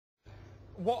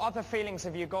What other feelings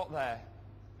have you got there?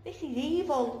 This is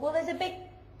evil. Well, there's a big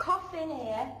coffin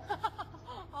here.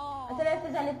 I don't know if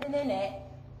there's anything in it.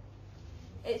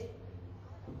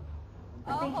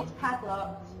 I think it's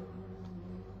padlocked.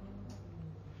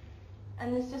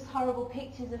 And there's just horrible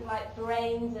pictures of like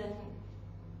brains and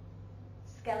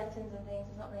skeletons and things.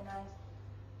 It's not really nice.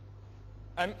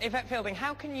 Yvette Fielding,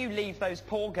 how can you leave those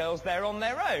poor girls there on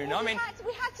their own? Well, I mean...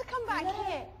 we had to come back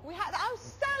here. Oh,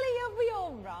 Sally, are we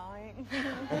all right?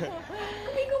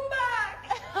 Can we come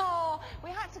back? Oh, we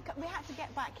had to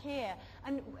get back here.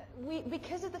 And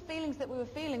because of the feelings that we were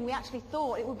feeling, we actually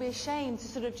thought it would be a shame to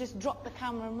sort of just drop the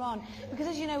camera and run. Because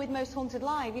as you know, with Most Haunted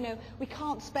Live, you know, we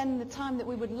can't spend the time that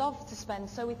we would love to spend,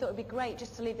 so we thought it would be great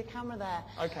just to leave the camera there.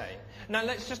 Okay. Now,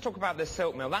 let's just talk about the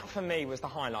silk mill. That, for me, was the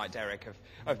highlight, Derek,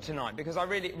 of tonight, because I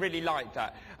really liked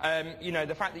that. You know,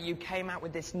 the fact that you came out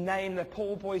with this name, the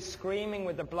poor boy screaming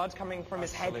with the blood coming from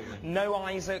his head. No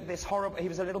Isaac, this horrible... He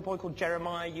was a little boy called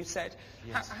Jeremiah, you said.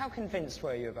 Yes. How convinced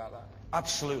were you about that?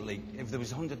 Absolutely. If there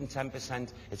was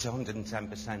 110%, it's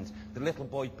 110%. The little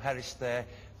boy perished there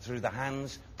through the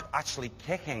hands, actually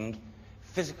kicking,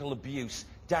 physical abuse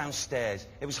downstairs.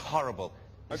 It was horrible.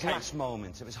 His last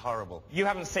moment, it was horrible. You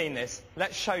haven't seen this.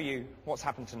 Let's show you what's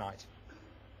happened tonight.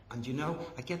 And you know,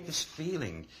 I get this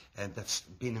feeling that's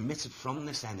been emitted from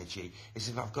this energy as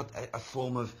if I've got a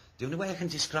form of, the only way I can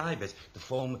describe it, the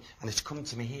form, and it's come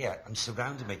to me here and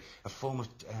surrounded me, a form of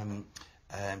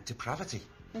depravity.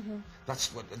 Mm-hmm. That's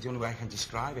the only way I can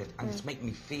describe it. And it's making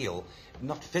me feel,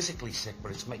 not physically sick,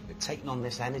 but it's taking on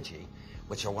this energy,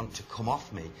 which I want to come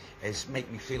off me, is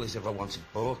make me feel as if I want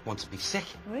to be sick.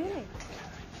 Really?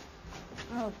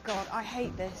 Oh, God, I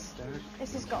hate this.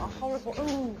 This has got a horrible...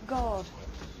 Oh, God.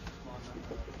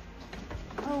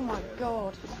 Oh, my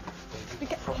God. Be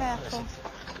careful.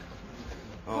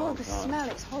 Oh, the smell,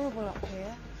 it's horrible up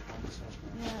here.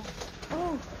 Yeah.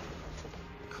 Oh.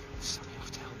 Sonny, you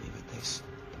have to help me with this.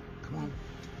 Come on.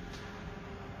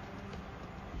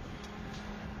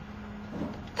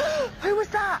 Who was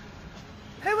that?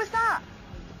 Who was that?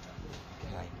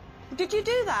 Okay. Did you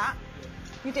do that?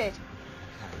 You did?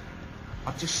 Okay.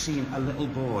 I've just seen a little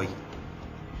boy,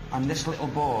 and this little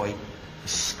boy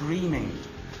is screaming.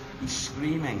 He's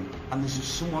screaming, and there's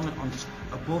someone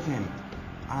above him,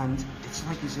 and it's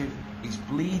like as if he's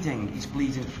bleeding. He's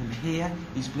bleeding from here,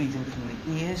 he's bleeding from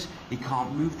the ears, he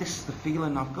can't move. This is the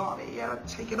feeling I've got here.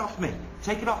 Take it off me.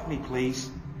 Take it off me,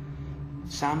 please.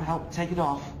 Sam, help take it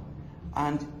off.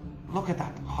 And look at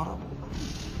that, horrible.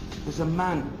 There's a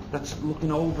man that's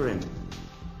looking over him,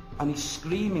 and he's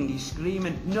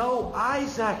screaming, no,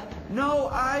 Isaac,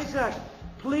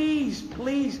 please,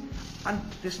 please. And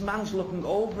this man's looking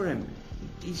over him.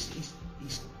 He's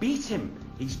beat him,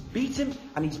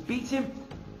 and he's beat him.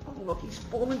 Oh, look, he's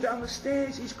falling down the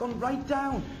stairs, he's gone right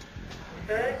down.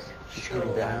 She's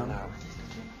going down now.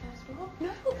 No,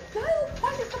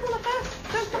 why is it stuck on the bus?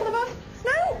 Don't stop on the bus.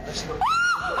 No!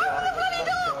 Oh, open the bloody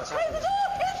door! Close the door!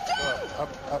 It's jammed!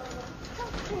 Up.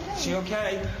 Is she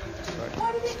okay? Why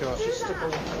did it do that?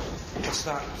 What's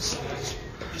that?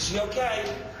 Is she okay?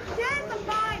 Yes, I'm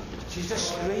fine. She's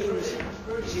just screamed.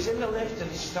 She's in the lift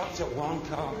and she stopped at one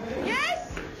car.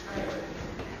 Yes!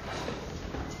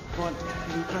 Go on,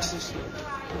 can you press this?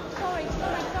 Sorry.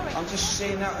 I'm just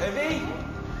seeing that. Ivy?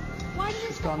 Why did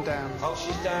it stop? Gone down. Oh,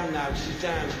 she's down now. She's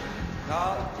down.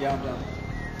 Carl? Yeah, I'm done.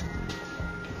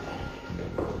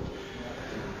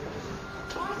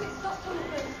 Why has it stopped on the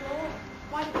first floor?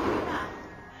 Why did it do that?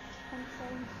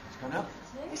 It's gone up.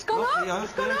 It's gone Look, up!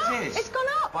 It's gone up! It's gone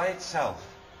up! By itself.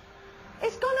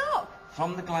 It's gone up!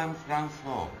 From the ground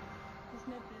floor. There's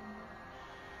no beam.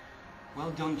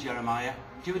 Well done, Jeremiah.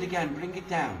 Do it again. Bring it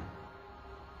down.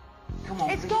 Come on,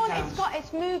 It's bring gone. it down.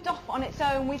 It's moved off on its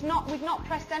own. We've not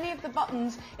pressed any of the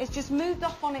buttons. It's just moved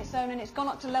off on its own, and it's gone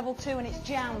up to level 2, and it's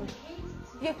jammed.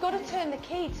 You've got to turn the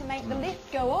key to make the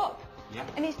lift go up. Yeah.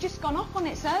 And it's just gone off on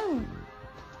its own.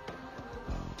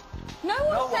 No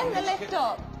one sent the lift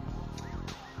up.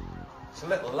 It's a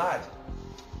little lad.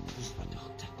 There's a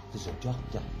doctor. There's a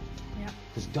doctor. Yeah.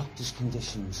 There's doctor's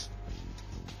conditions.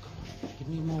 Come on, give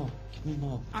me more. Give me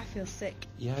more. I feel sick.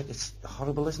 Yeah, it's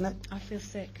horrible, isn't it? I feel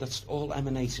sick. That's all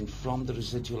emanating from the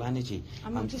residual energy.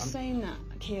 I'm not just saying that,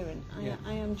 Kieran. Yeah.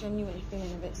 I am genuinely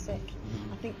feeling a bit sick.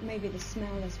 I think maybe the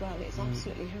smell as well. It's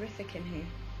absolutely horrific in here.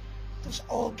 There's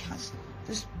all kinds.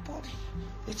 There's body.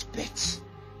 There's bits.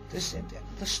 There's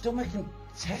the stomach and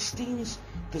intestines.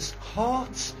 There's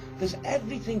hearts. There's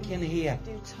everything in here.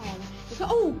 Do Tom.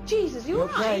 Oh, Jesus, you all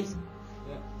right?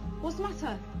 Yeah. What's the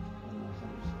matter?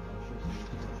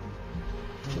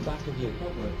 The back of you.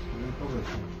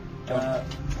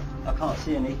 I can't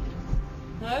see any.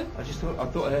 No? I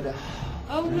thought I heard a...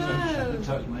 Oh no!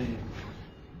 Touched my ear.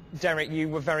 Derek, you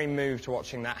were very moved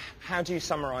watching that. How do you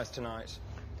summarise tonight?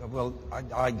 Well,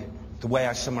 the way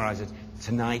I summarise it,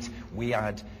 tonight we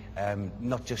had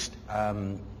not just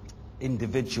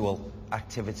individual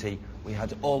activity, we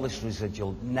had all this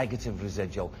residual, negative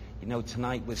residual. You know,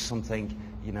 tonight was something,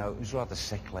 you know, it was rather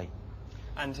sickly.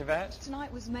 And Yvette?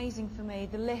 Tonight was amazing for me,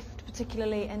 the lift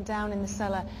particularly and down in the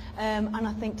cellar, and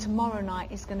I think tomorrow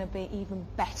night is going to be even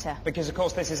better. Because, of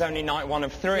course, this is only night 1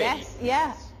 of 3. Yes,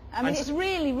 yeah. I mean, And it's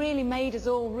really, really made us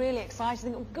all really excited.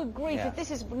 Think, oh, good grief, Yeah. if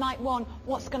this is night 1,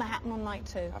 what's going to happen on night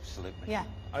 2? Absolutely. Yeah.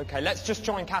 OK, let's just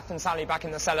join Kath and Sally back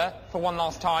in the cellar for one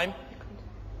last time.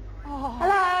 Oh.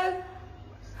 Hello?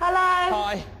 Hello?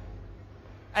 Hi.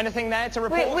 Anything there to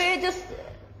report?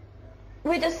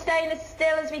 We're just staying as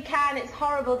still as we can. It's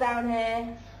horrible down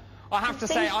here. I have to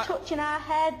say, Things touching our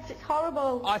heads. It's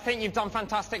horrible. I think you've done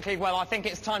fantastically well. I think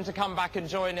it's time to come back and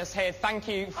join us here. Thank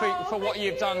you for what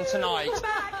you've done tonight.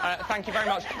 Thank you very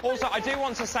much. Also, I do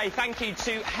want to say thank you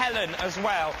to Helen as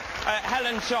well.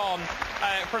 Helen John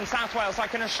from South Wales. I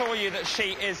can assure you that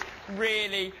she is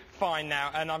really fine now,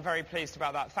 and I'm very pleased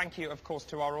about that. Thank you, of course,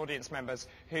 to our audience members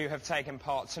who have taken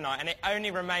part tonight. And it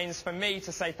only remains for me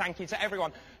to say thank you to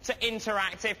everyone, to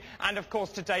Interactive, and, of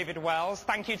course, to David Wells.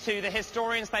 Thank you to the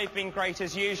historians. They've been great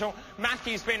as usual.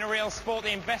 Matthew's been a real sport,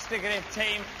 the investigative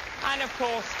team, and, of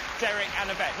course, Derek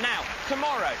and Yvette. Now,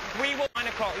 tomorrow, we will 9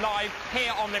 o'clock live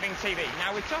here on Living TV.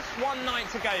 Now, with just one night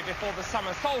to go before the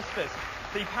summer solstice,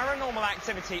 the paranormal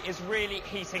activity is really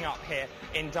heating up here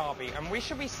in Derby, and we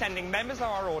shall be sending members of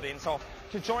our audience off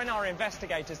to join our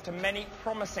investigators to many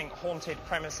promising haunted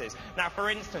premises. Now, for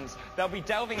instance, they'll be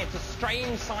delving into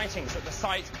strange sightings at the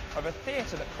site of a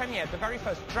theatre that premiered the very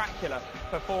first Dracula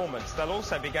performance. They'll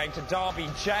also be going to Derby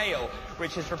Jail,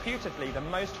 which is reputedly the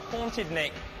most haunted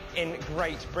nick in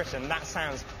Great Britain. That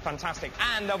sounds fantastic.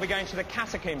 And they'll be going to the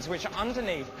catacombs, which are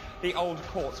underneath the old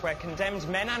courts, where condemned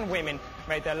men and women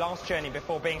made their last journey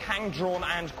before being hanged, drawn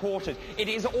and quartered. It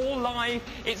is all live.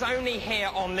 It's only here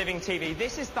on Living TV.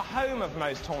 This is the home of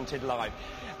Most Haunted Live.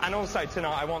 And also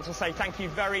tonight, I want to say thank you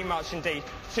very much indeed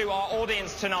to our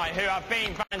audience tonight, who have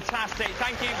been fantastic.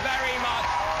 Thank you very much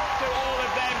to all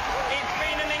of them. It's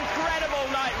been an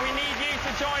incredible night. We need you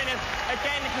to join us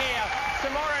again here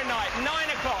tomorrow night, 9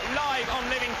 o'clock, live on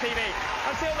Living TV.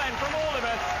 Until then, from all of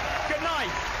us, good night.